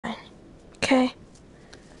Okay.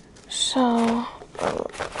 So,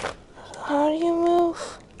 how do you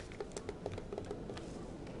move?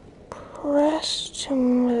 Press to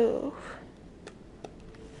move.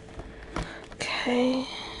 Okay.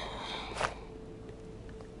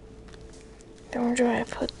 Then where do I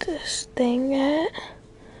put this thing at?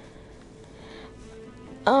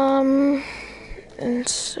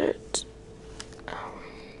 Insert.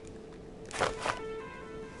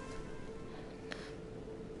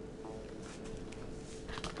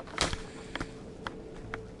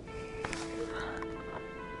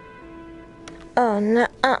 Oh, no,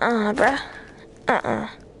 bruh.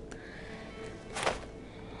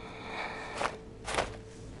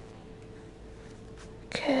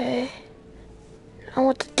 Okay. I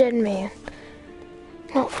want the dead man.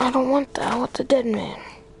 No, I don't want that. I want the dead man.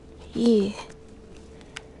 Yeah.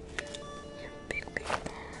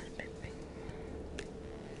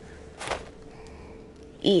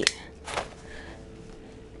 Yeah.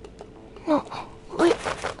 No, wait.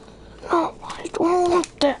 No, I don't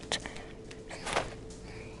want that.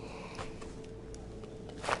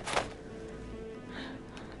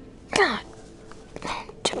 God.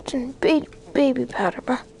 Touching baby powder,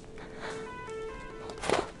 bruh.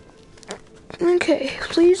 Okay,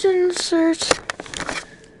 please insert.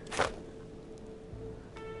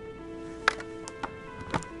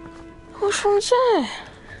 Which one's that?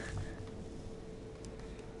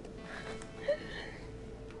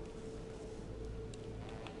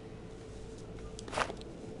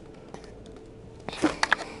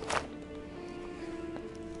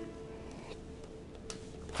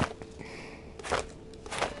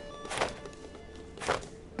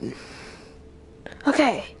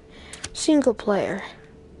 Okay, single player.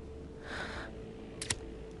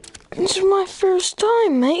 This is my first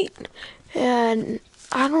time, mate, and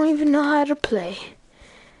I don't even know how to play.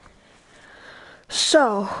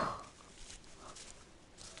 So,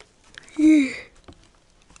 yeah.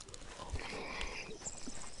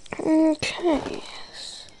 Okay.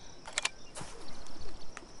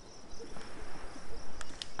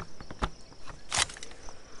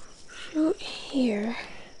 Shoot here.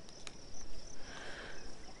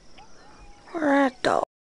 Where at though?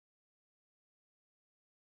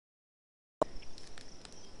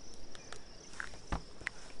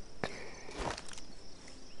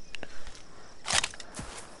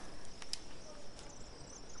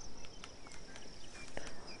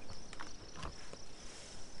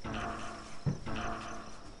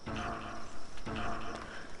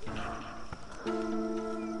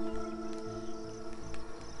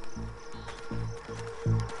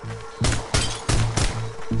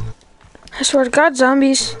 I swear to God,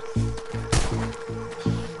 zombies.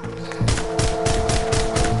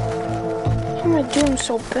 How am I doing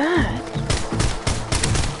so bad?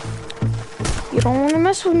 You don't want to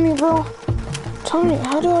mess with me, bro. Tell me,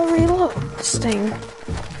 how do I reload this thing?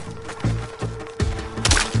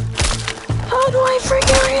 How do I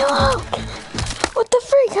freaking reload? What the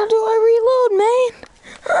freak? How do I reload,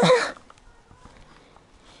 man?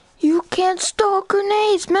 You can't stall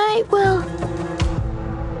grenades, mate. Well,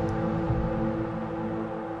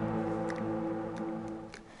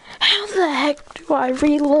 how the heck do I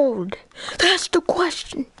reload? That's the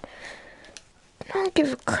question. I don't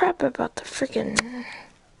give a crap about the freaking.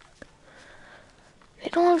 They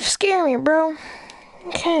don't have to scare me, bro.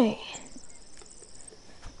 Okay.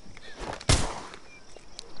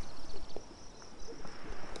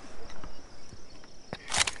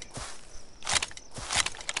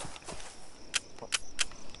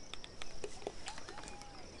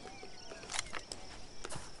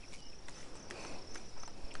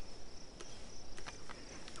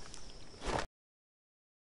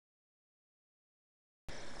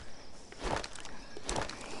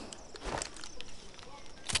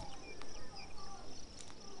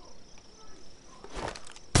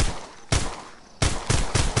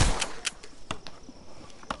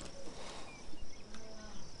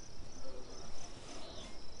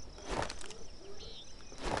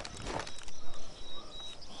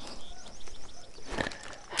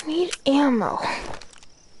 I need ammo.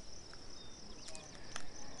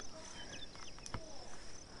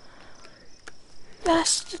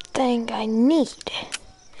 That's the thing I need.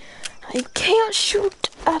 I can't shoot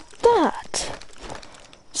at that.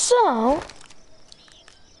 So,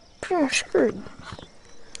 pretty much screwed.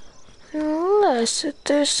 Unless if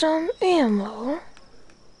there's some ammo.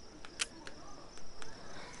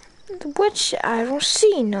 Which I don't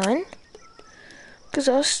see none. Because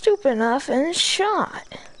I was stupid enough and shot.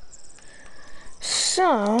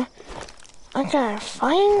 So, I gotta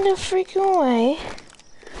find the freaking way.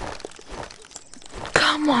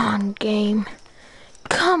 Come on, game.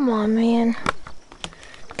 Come on, man.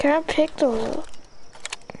 Can I pick those up?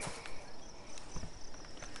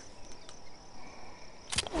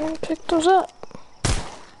 I want to pick those up.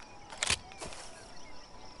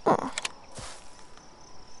 Oh.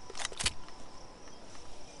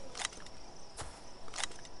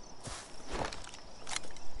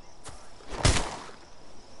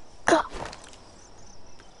 Go.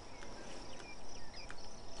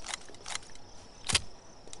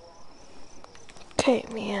 Okay,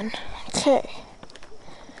 man. Okay.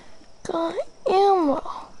 Got ammo.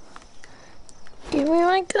 Give me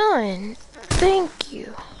my gun. Thank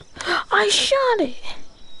you. I shot it.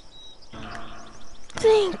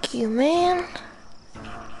 Thank you, man.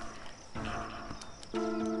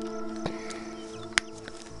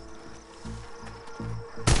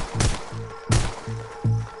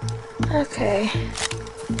 Okay.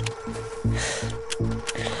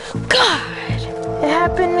 God! It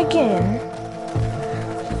happened again.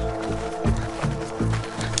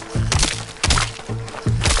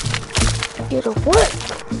 Get a what?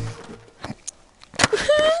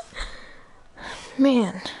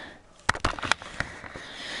 Man.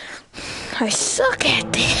 I suck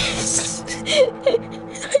at this.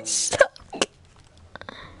 I suck.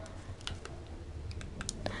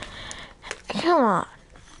 Come on.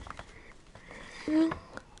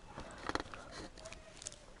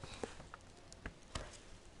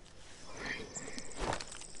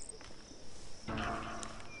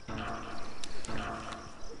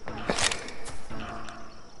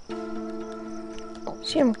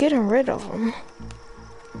 See, I'm getting rid of them.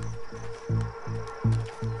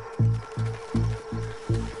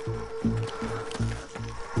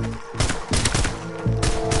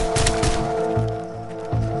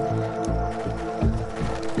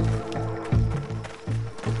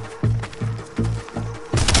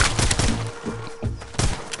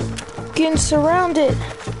 Getting surrounded.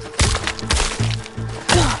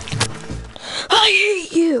 God. I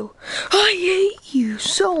hate you. I hate you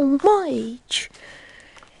so much.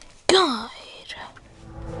 God.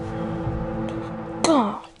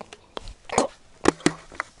 God. God.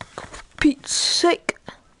 Pete's sake.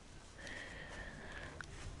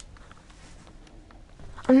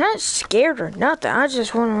 I'm not scared or nothing. I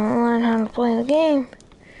just want to learn how to play the game.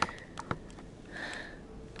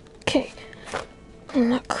 Okay.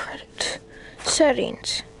 Not credit.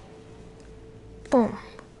 Settings. Boom.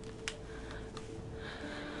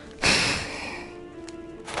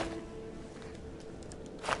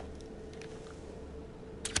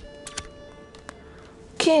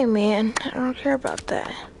 Okay, man. I don't care about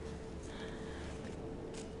that.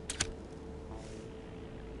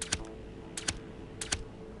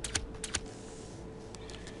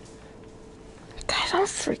 Guys, I'm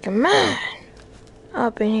freaking mad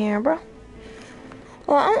up in here, bro.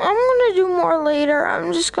 Well, I'm gonna do more later.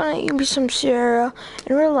 I'm just gonna eat me some cereal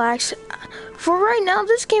and relax. For right now,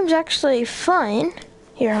 this game's actually fun.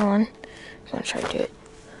 Here, hold on. I'm gonna try to do it.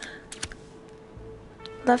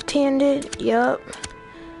 Left-handed, yup.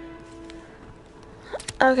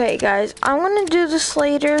 Okay, guys, I'm gonna do this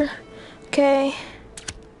later. Okay.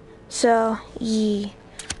 So, yeah.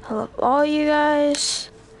 I love all you guys.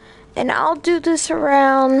 And I'll do this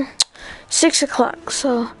around 6 o'clock.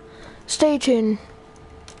 So, stay tuned.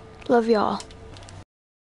 Love y'all.